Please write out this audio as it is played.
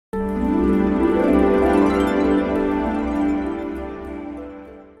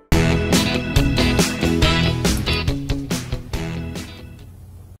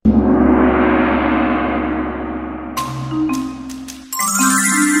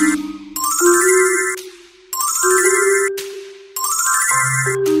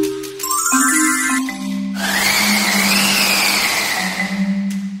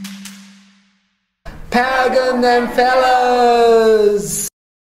gentlemen and fellas!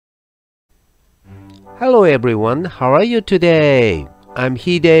 Hello everyone, how are you today? I'm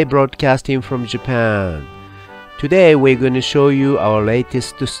He-day broadcasting from Japan. Today we're going to show you our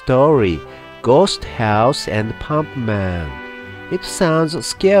latest story, Ghost House and PUmpman. It sounds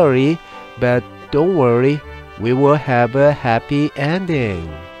scary, but don't worry, we will have a happy ending.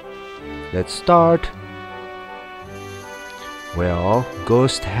 Let's start. Well,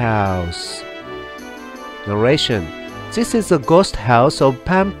 Ghost House. Narration. This is the ghost house of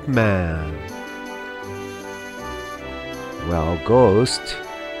PUmpman. Well, ghost.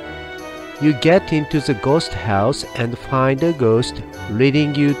 You get into the ghost house and find a ghost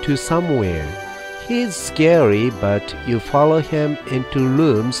leading you to somewhere. He's scary, but you follow him into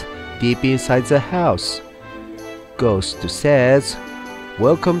rooms deep inside the house. Ghost says,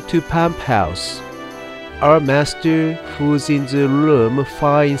 "Welcome to Pump House. Our master, who's in the room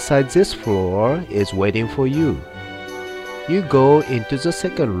far inside this floor, is waiting for you." You go into the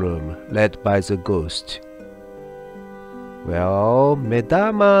second room, led by the ghost. Well,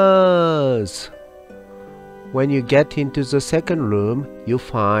 Medamas! When you get into the second room, you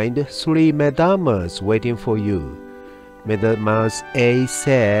find 3 Medamas waiting for you. Medamas A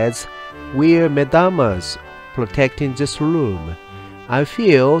says, "We're Medamas, protecting this room. I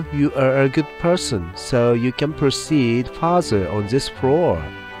feel you are a good person, so you can proceed further on this floor."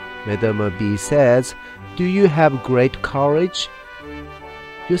 Madama B says, "Do you have great courage?"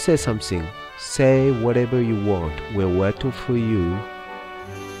 You say something. Say whatever you want. We're waiting for you.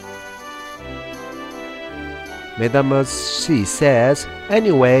 Madama C says,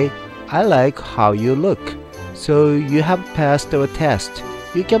 "Anyway, I like how you look. So you have passed our test.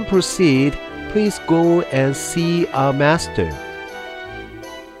 You can proceed. Please go and see our master."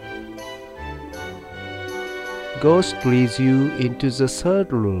 Ghost leads you into the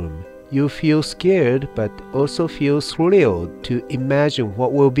third room. You feel scared but also feel thrilled to imagine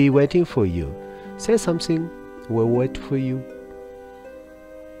what will be waiting for you. Say something. We'll wait for you.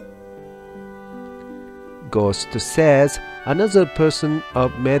 Ghost says, "Another person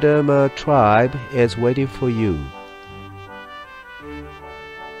of Medama tribe is waiting for you."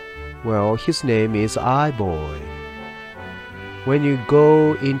 Well, his name is I-Boy. When you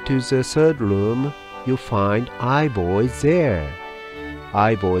go into the third room, you find I-Boy there.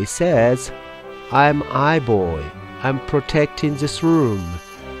 I-Boy says, "I'm I-Boy. I'm protecting this room.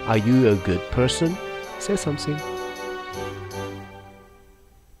 Are you a good person?" Say something.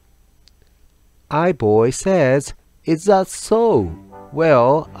 I-Boy says, "Is that so?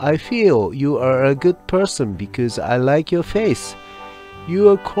 Well, I feel you are a good person because I like your face. You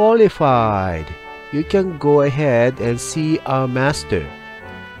are qualified. You can go ahead and see our master."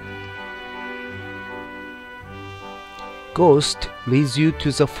 Ghost leads you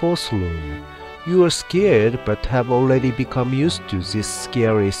to the fourth room. You are scared but have already become used to this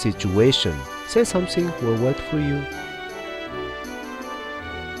scary situation. Say something, we'll wait for you.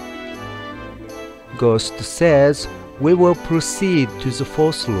 Ghost says, "We will proceed to the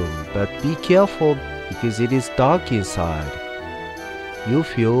fourth room, but be careful because it is dark inside." You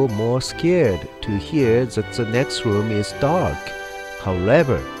feel more scared to hear that the next room is dark.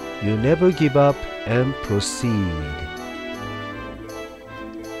 However, you never give up and proceed.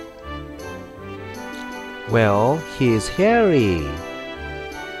 Well, he is hairy.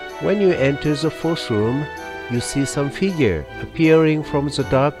 When you enter the fourth room, you see some figure appearing from the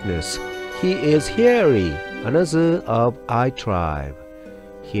darkness. He is hairy, another of I tribe.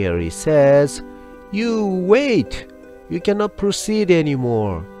 Hairy says, "You wait! You cannot proceed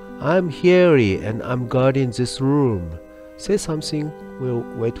anymore. I'm hairy and I'm guarding this room." Say something, we'll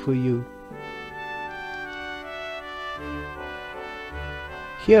wait for you.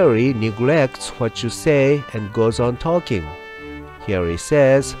 Hairy neglects what you say and goes on talking. Hairy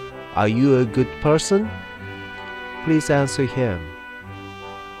says, "Are you a good person?" Please answer him.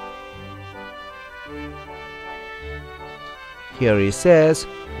 Hairy says,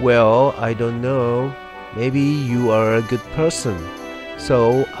 "Well, I don't know. Maybe you are a good person,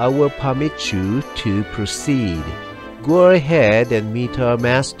 so I will permit you to proceed. Go ahead and meet our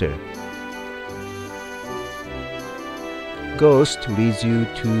master." Ghost leads you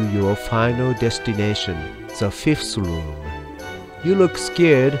to your final destination, the fifth room. You look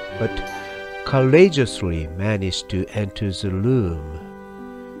scared but courageously manage to enter the room.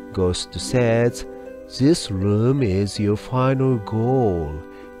 Ghost says, "This room is your final goal.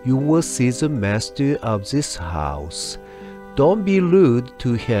 You will see the master of this house. Don't be rude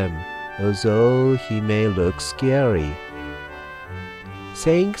to him, although he may look scary."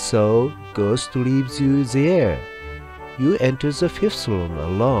 Saying so, Ghost leaves you there. You enter the fifth room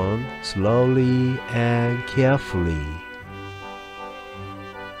alone, slowly and carefully.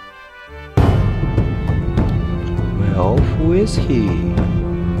 Well, who is he?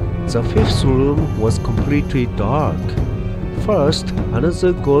 The fifth room was completely dark. First,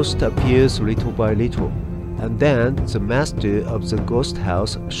 another ghost appears little by little, and then the master of the ghost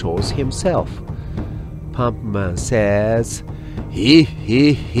house shows himself. PUmpman says, He,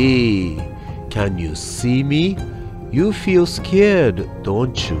 can you see me? You feel scared,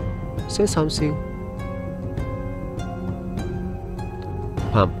 don't you? Say something.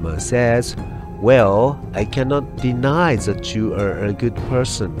 PUmpman says, well, I cannot deny that you are a good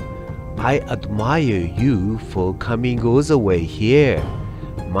person. I admire you for coming all the way here.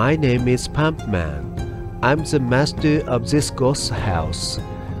 My name is PUmpman. I'm the master of this ghost house.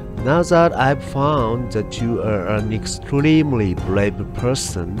 Now that I've found that you are an extremely brave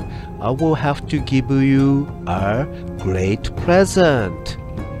person, I will have to give you a great present.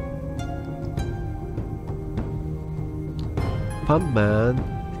 PUmpman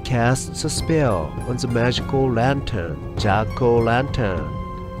casts a spell on the magical lantern, jack-o'-lantern,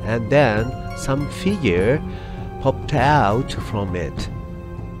 and then some figure popped out from it.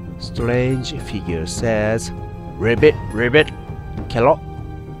 Strange figure says, Ribbit, Kello.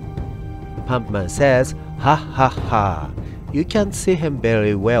 PUmpman says, ha, you can't see him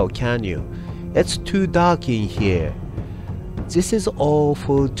very well, can you? It's too dark in here. This is all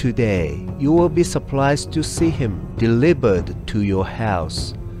for today. You will be surprised to see him delivered to your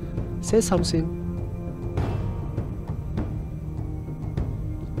house. Say something.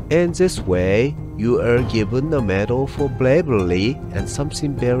 In this way, you are given a medal for bravery and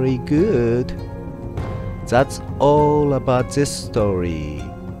something very good. That's all about this story.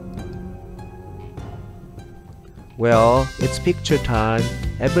 Well, it's picture time.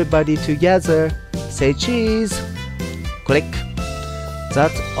 Everybody together. Say cheese. Click.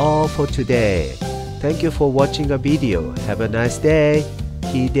 That's all for today. Thank you for watching our video. Have a nice day.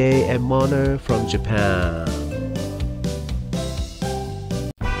 He-day and Myrica from Japan.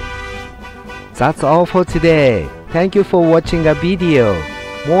 That's all for today. Thank you for watching our video.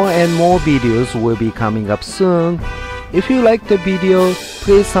 More and more videos will be coming up soon. If you like the video,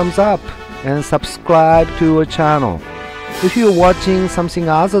 please thumbs up and subscribe to our channel. If you're watching something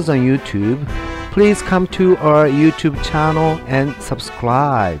other than YouTube, please come to our YouTube channel and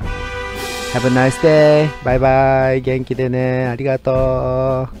subscribe. Have a nice day. Bye bye. 元気でね。ありが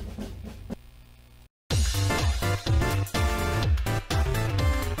とう。